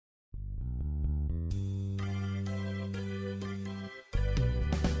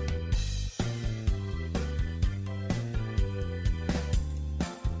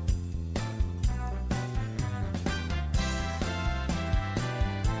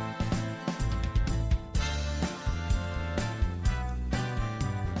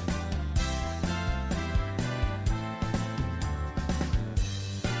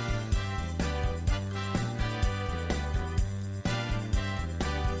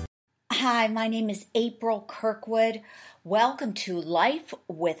Hi, my name is April Kirkwood. Welcome to Life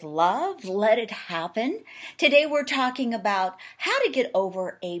with Love. Let it happen. Today we're talking about how to get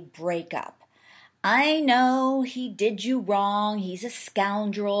over a breakup. I know he did you wrong. He's a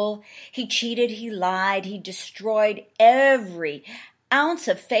scoundrel. He cheated. He lied. He destroyed every ounce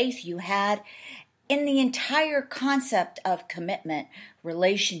of faith you had in the entire concept of commitment,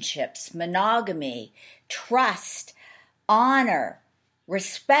 relationships, monogamy, trust, honor,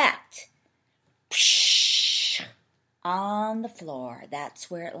 respect. Psh, on the floor. That's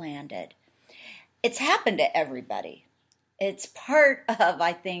where it landed. It's happened to everybody. It's part of,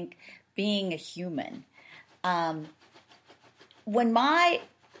 I think, being a human. When my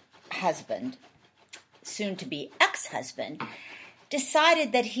husband, soon to be ex-husband,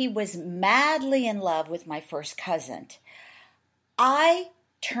 decided that he was madly in love with my first cousin, I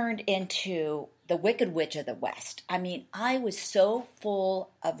turned into the Wicked Witch of the West. I mean, I was so full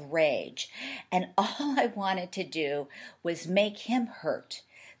of rage, and all I wanted to do was make him hurt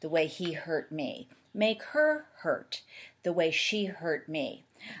the way he hurt me, make her hurt the way she hurt me.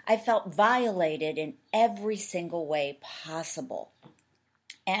 I felt violated in every single way possible.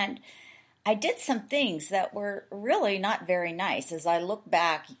 And I did some things that were really not very nice. As I look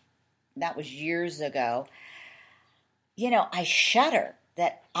back, that was years ago, I shudder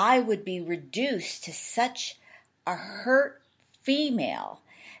that I would be reduced to such a hurt female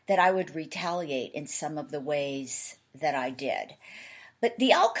that I would retaliate in some of the ways that I did. But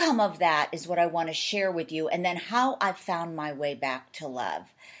the outcome of that is what I want to share with you, and then how I found my way back to love.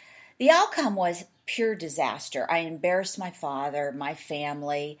 The outcome was pure disaster. I embarrassed my father, my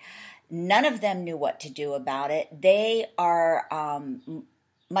family. None of them knew what to do about it. They are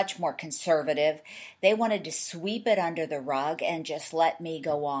much more conservative. They wanted to sweep it under the rug and just let me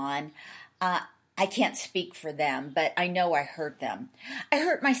go on. I can't speak for them, but I know I hurt them. I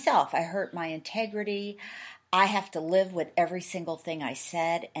hurt myself. I hurt my integrity. I have to live with every single thing I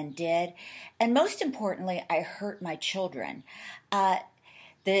said and did. And most importantly, I hurt my children.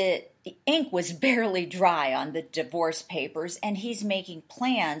 The ink was barely dry on the divorce papers, and he's making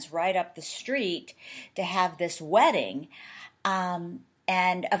plans right up the street to have this wedding.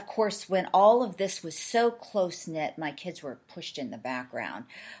 And of course, when all of this was so close-knit, my kids were pushed in the background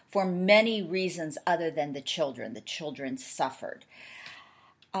for many reasons other than the children. The children suffered.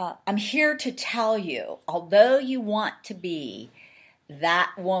 I'm here to tell you, although you want to be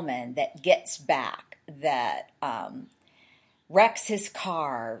that woman that gets back, that wrecks his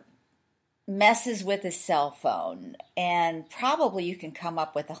car, messes with his cell phone, and probably you can come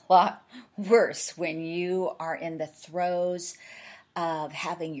up with a lot worse when you are in the throes of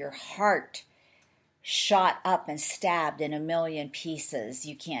having your heart shot up and stabbed in a million pieces.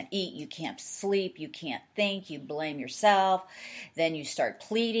 You can't eat, you can't sleep, you can't think, you blame yourself. Then you start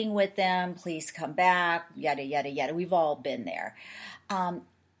pleading with them, please come back, yada, yada, yada. We've all been there. I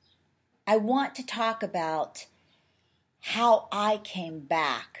want to talk about how I came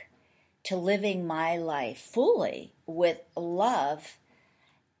back to living my life fully with love,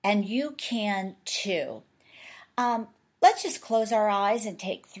 and you can too. Let's just close our eyes and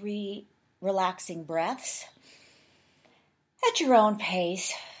take 3 relaxing breaths at your own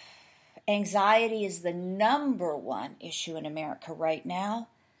pace. Anxiety is the number one issue in America right now.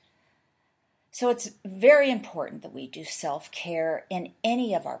 So it's very important that we do self-care in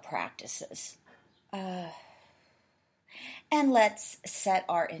any of our practices. And let's set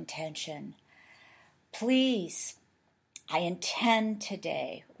our intention. Please, I intend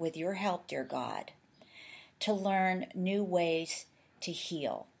today, with your help, dear God, to learn new ways to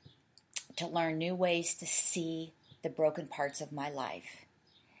heal, to learn new ways to see the broken parts of my life,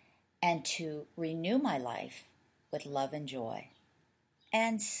 and to renew my life with love and joy.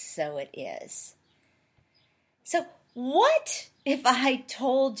 And so it is. So what if I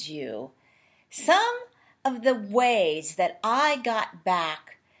told you some of the ways that I got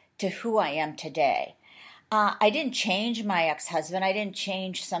back to who I am today? I didn't change my ex-husband. I didn't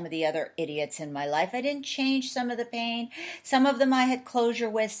change some of the other idiots in my life. I didn't change some of the pain. Some of them I had closure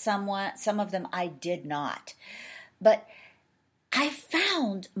with, some of them I did not. But I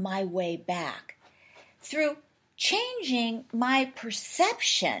found my way back through changing my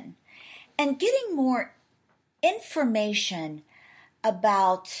perception and getting more information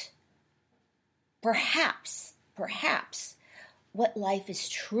about perhaps what life is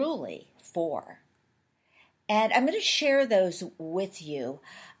truly for. And I'm going to share those with you.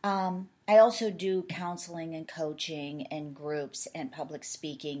 I also do counseling and coaching and groups and public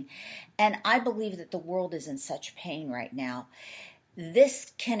speaking. And I believe that the world is in such pain right now.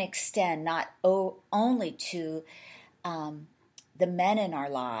 This can extend not only to the men in our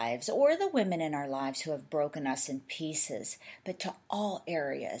lives or the women in our lives who have broken us in pieces, but to all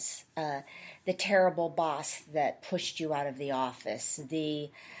areas. The terrible boss that pushed you out of the office,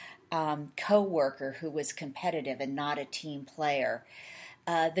 the co-worker who was competitive and not a team player,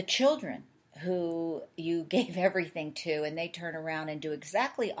 the children who you gave everything to and they turn around and do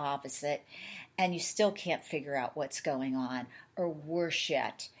exactly opposite, and you still can't figure out what's going on, or worse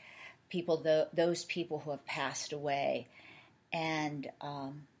yet, those people who have passed away and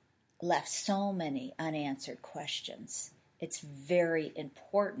left so many unanswered questions. It's very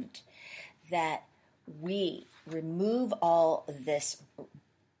important that we remove all this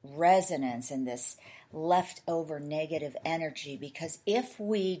resonance and this leftover negative energy, because if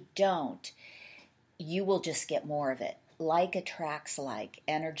we don't, you will just get more of it. Like attracts like,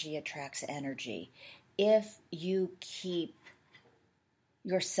 energy attracts energy. If you keep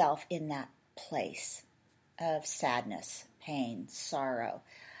yourself in that place of sadness, pain, sorrow,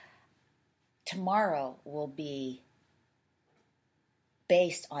 tomorrow will be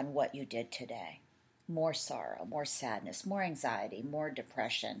based on what you did today. More sorrow, more sadness, more anxiety, more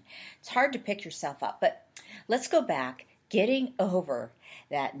depression. It's hard to pick yourself up, but let's go back. Getting over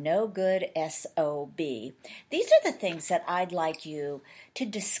that no good SOB. These are the things that I'd like you to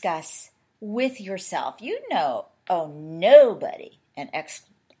discuss with yourself. You know, oh, nobody, an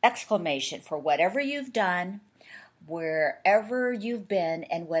exclamation for whatever you've done, wherever you've been,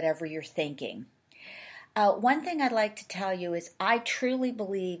 and whatever you're thinking. One thing I'd like to tell you is I truly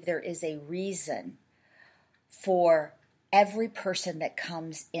believe there is a reason for every person that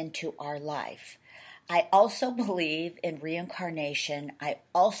comes into our life. I also believe in reincarnation. I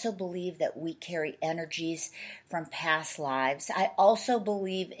also believe that we carry energies from past lives. I also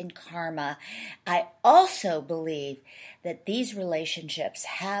believe in karma. I also believe that these relationships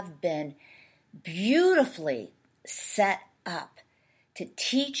have been beautifully set up to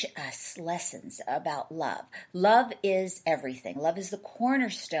teach us lessons about love. Love is everything. Love is the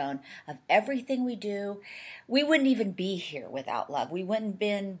cornerstone of everything we do. We wouldn't even be here without love. We wouldn't have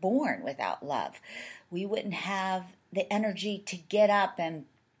been born without love. We wouldn't have the energy to get up and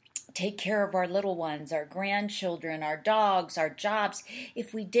take care of our little ones, our grandchildren, our dogs, our jobs,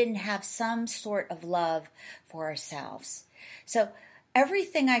 if we didn't have some sort of love for ourselves. So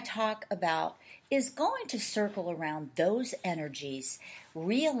everything I talk about is going to circle around those energies,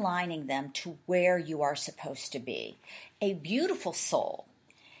 realigning them to where you are supposed to be. A beautiful soul,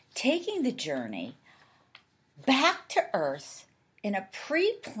 taking the journey back to earth in a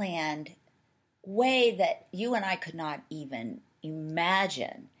pre-planned way that you and I could not even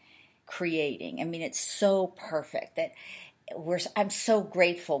imagine creating. I mean, it's so perfect that I'm so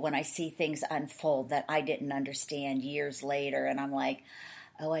grateful when I see things unfold that I didn't understand years later, and I'm like,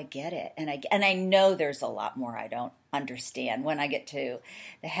 oh, I get it. And I know there's a lot more I don't understand when I get to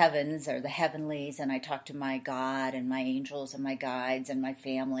the heavens or the heavenlies, and I talk to my God and my angels and my guides and my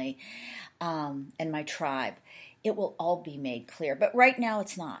family and my tribe. It will all be made clear. But right now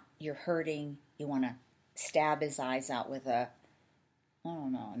it's not. You're hurting. You want to stab his eyes out with a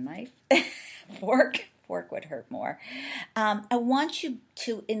knife? Fork? Fork would hurt more. I want you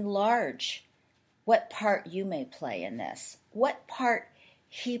to enlarge what part you may play in this. What part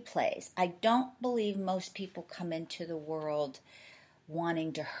he plays. I don't believe most people come into the world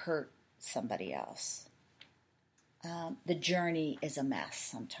wanting to hurt somebody else. The journey is a mess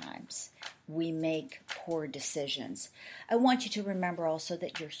sometimes. We make poor decisions. I want you to remember also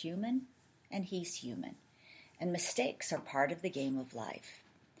that you're human and he's human. And mistakes are part of the game of life.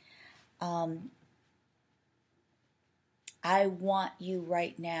 I want you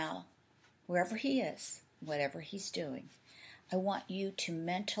right now, wherever he is, whatever he's doing, I want you to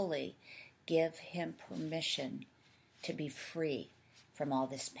mentally give him permission to be free from all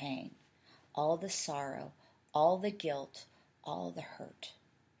this pain, all the sorrow, all the guilt, all the hurt.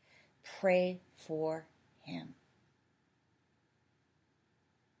 Pray for him.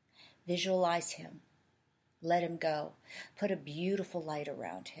 Visualize him. Let him go. Put a beautiful light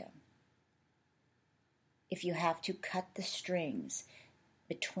around him. If you have to, cut the strings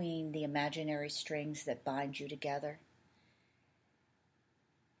between the imaginary strings that bind you together.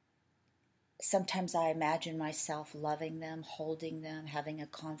 Sometimes I imagine myself loving them, holding them, having a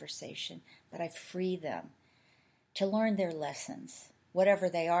conversation, but I free them to learn their lessons. Whatever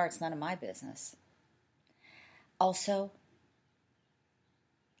they are, it's none of my business. Also,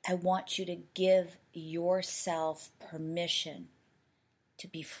 I want you to give yourself permission to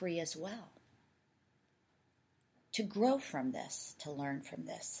be free as well. To grow from this, to learn from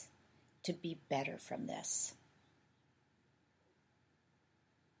this, to be better from this.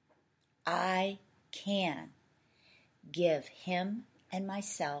 I can give him and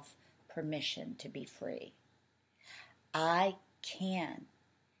myself permission to be free. I can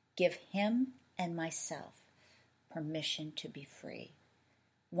give him and myself permission to be free.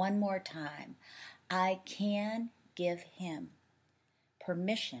 One more time. I can give him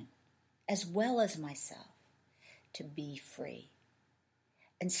permission, as well as myself, to be free.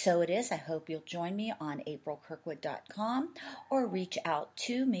 And so it is. I hope you'll join me on aprilkirkwood.com or reach out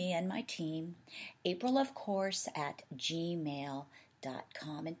to me and my team,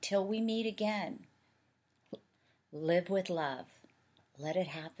 aprilofcourse@gmail.com. Until we meet again, live with love. Let it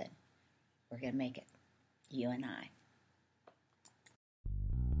happen. We're going to make it. You and I.